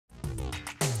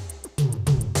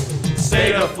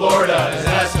state of Florida has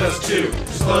asked us to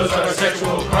disclose our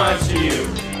sexual crimes to you.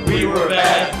 We were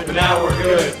bad, but now we're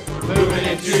good. We're moving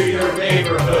into your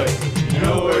neighborhood. You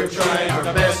know we're trying our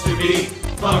best to be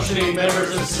functioning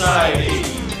members of society.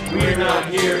 We're not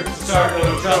here to start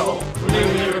no trouble. We're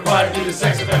legally required to do the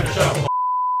sex offender shuffle.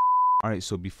 Alright,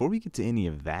 so before we get to any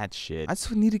of that shit, I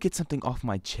just need to get something off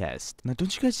my chest. Now,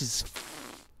 don't you guys just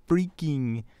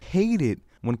freaking hate it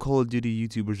when Call of Duty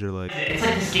YouTubers are like, it's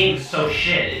like this game's so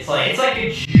shit. It's like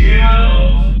a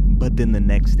joke. But then the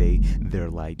next day, they're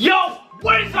like, Yo,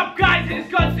 what is up, guys? It is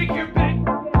Gunsick here back.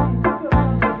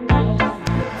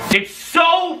 It's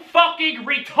so fucking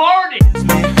retarded.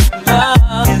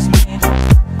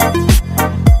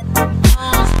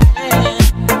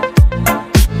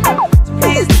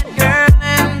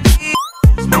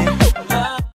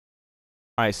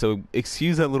 Alright, so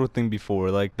excuse that little thing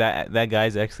before. Like that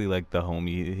guy's actually like the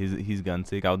homie. He's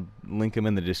Gunsick. I'll link him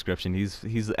in the description.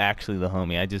 He's actually the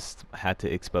homie. I just had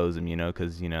to expose him, you know,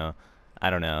 because, you know, I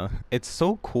don't know. It's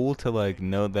so cool to like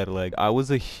know that like I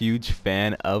was a huge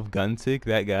fan of Gunsick,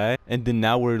 that guy, and then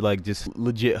now we're like just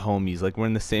legit homies. Like we're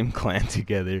in the same clan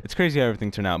together. It's crazy how everything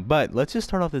turned out. But let's just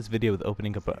start off this video with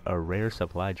opening up a rare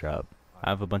supply drop. I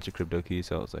have a bunch of crypto keys,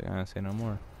 so I was like, I say no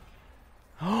more.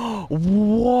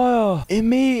 Whoa! It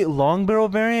made long barrel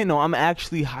variant? No, I'm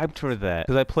actually hyped for that.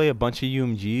 Because I play a bunch of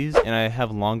UMGs and I have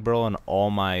long barrel on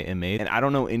all my M8. And I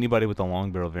don't know anybody with a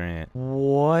long barrel variant.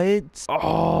 What?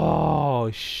 Oh,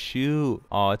 shoot.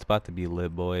 Oh, it's about to be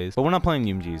lit, boys. But we're not playing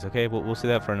UMGs, okay? We'll see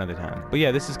that for another time. But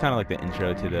yeah, this is kind of like the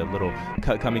intro to the little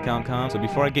Kami-Kam-Kam. So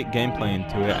before I get gameplay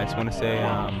into it, I just want to say,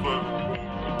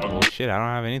 well, shit, I don't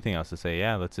have anything else to say.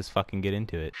 Yeah, let's just fucking get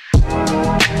into it.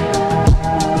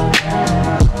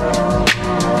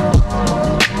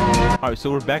 Alright,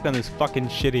 so we're back on this fucking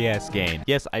shitty ass game.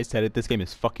 Yes, I said it, this game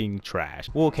is fucking trash.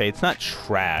 Well, okay, it's not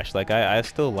trash. Like, I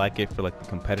still like it for like the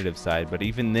competitive side, but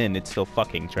even then, it's still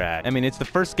fucking trash. I mean, it's the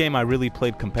first game I really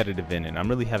played competitive in, and I'm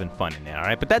really having fun in it,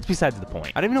 alright? But that's besides the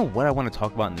point. I don't even know what I want to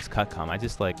talk about in this cutcom. I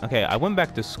just like, okay, I went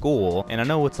back to school, and I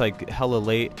know it's like hella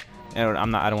late, and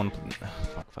I don't want to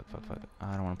fuck.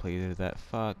 I don't want to play either of that.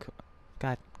 Fuck.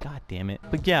 God damn it.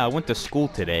 But yeah, I went to school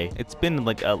today. It's been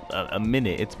like a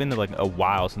minute. It's been like a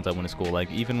while since I went to school. Like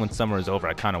even when summer is over,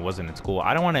 I kind of wasn't in school.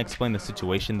 I don't want to explain the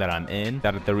situation that I'm in,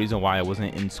 that the reason why I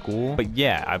wasn't in school. But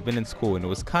yeah, I've been in school, and it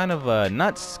was kind of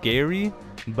not scary,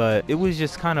 but it was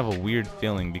just kind of a weird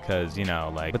feeling because, you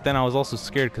know, like, but then I was also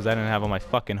scared because I didn't have all my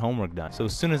fucking homework done. So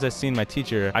as soon as I seen my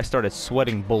teacher, I started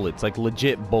sweating bullets, like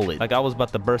legit bullets. Like I was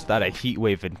about to burst out a heat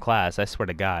wave in class, I swear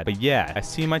to God. But yeah, I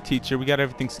see my teacher, we got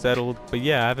everything settled. But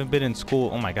yeah, I haven't been in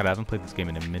school. Oh my God, I haven't played this game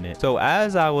in a minute. So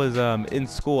as I was in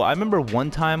school, I remember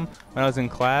one time when I was in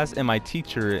class and my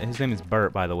teacher, his name is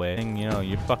Bert, by the way, and you know,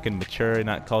 you're fucking mature,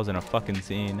 not causing a fucking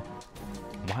scene.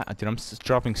 Wow, dude, I'm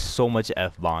dropping so much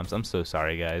F-bombs. I'm so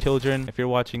sorry, guys. Children, if you're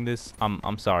watching this,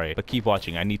 I'm sorry, but keep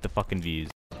watching. I need the fucking views.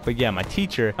 But yeah, my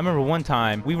teacher, I remember one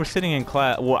time we were sitting in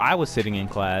class, well, I was sitting in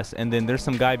class, and then there's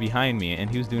some guy behind me, and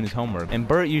he was doing his homework. And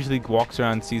Bert usually walks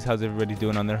around and sees how's everybody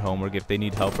doing on their homework, if they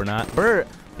need help or not. Bert,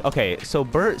 okay, so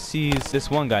Bert sees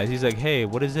this one guy. He's like, hey,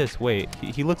 what is this? Wait,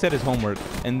 he looks at his homework,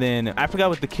 and then I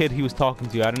forgot what the kid he was talking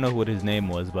to. I don't know what his name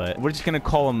was, but we're just gonna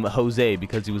call him Jose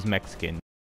because he was Mexican.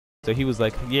 So he was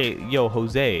like, yeah, yo,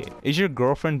 Jose, is your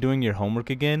girlfriend doing your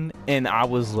homework again? And I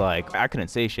was like, I couldn't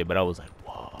say shit, but I was like,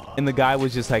 whoa. And the guy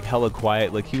was just like hella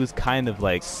quiet. Like he was kind of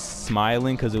like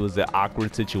smiling because it was an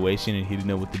awkward situation and he didn't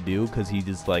know what to do because he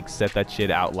just like said that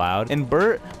shit out loud. And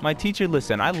Bert, my teacher,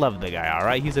 listen, I love the guy, all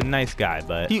right? He's a nice guy,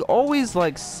 but he always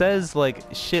like says like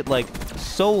shit like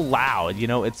so loud, you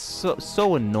know? It's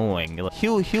so annoying. Like,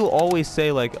 he'll always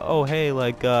say like, oh, hey,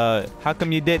 like, how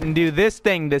come you didn't do this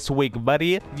thing this week,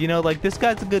 buddy? You know, like this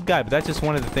guy's a good guy, but that's just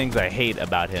one of the things I hate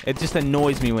about him. It just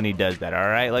annoys me when he does that, all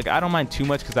right? Like I don't mind too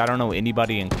much because I don't know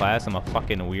anybody in class. I'm a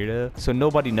fucking weirdo, so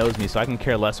nobody knows me, so I can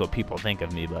care less what people think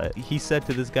of me. But he said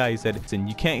to this guy, he said, listen,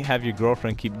 you can't have your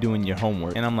girlfriend keep doing your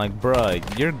homework. And I'm like,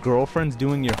 bruh, your girlfriend's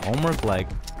doing your homework? Like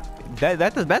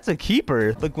that's a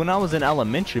keeper. Like when I was in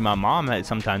elementary, my mom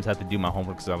sometimes had to do my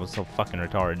homework because I was so fucking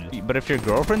retarded. But if your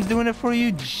girlfriend's doing it for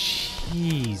you,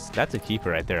 jeez, that's a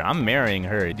keeper right there. I'm marrying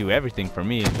her. Do everything for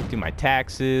me. Do my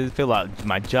taxes, fill out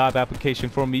my job application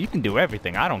for me. You can do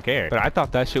everything. I don't care. But I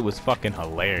thought that shit was fucking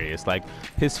hilarious. Like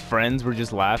his friends were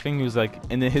just laughing. He was like,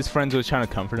 and then his friends was trying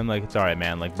to comfort him. Like, it's all right,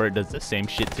 man. Like Bert does the same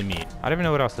shit to me. I don't even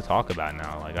know what else to talk about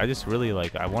now. Like I just really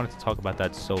like, I wanted to talk about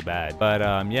that so bad. But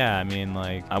yeah, I mean,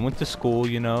 like I went to school,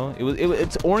 you know,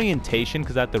 it's orientation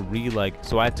because I had to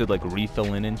so I had to like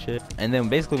refill in and shit. And then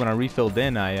basically when I refilled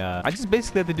in, I just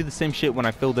basically had to do the same shit when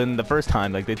I filled in the first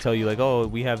time. Like they tell you like, oh,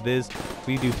 we have this,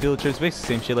 We do field trips, basically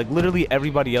the same shit. Like literally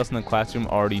everybody else in the classroom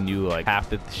already knew like half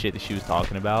the shit that she was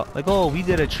talking about. Like, oh, we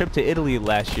did a trip to Italy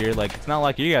last year. Like, it's not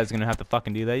like you guys are gonna have to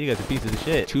fucking do that. You guys are pieces of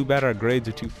shit. Too bad our grades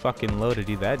are too fucking low to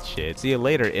do that shit. See you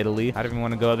later, Italy. I don't even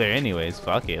want to go there anyways.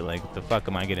 Fuck it. Like, what the fuck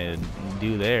am I gonna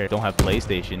do there? Don't have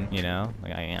PlayStation, you know?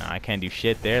 Like, I can't do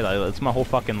shit there. Like, that's my whole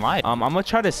fucking life. I'm gonna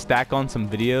try to stack on some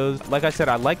videos. Like I said,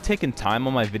 I like taking time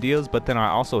on my videos, but then I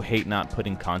also hate not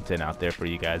putting content out there for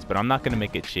you guys. But I'm not gonna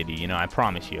make it shitty, you know? I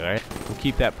promise you, alright? We'll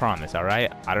keep that promise,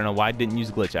 alright? I don't know why I didn't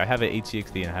use glitch. I have an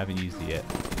HCXD and I haven't used it yet.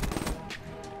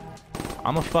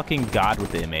 I'm a fucking god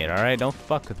with it, mate, alright? Don't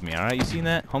fuck with me, alright? You seen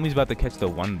that? Homie's about to catch the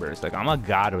one burst. Like, I'm a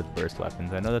god with burst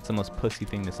weapons. I know that's the most pussy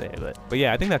thing to say, but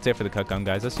yeah, I think that's it for the cut gun,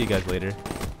 guys. I'll see you guys later.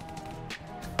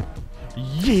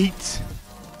 Yeet!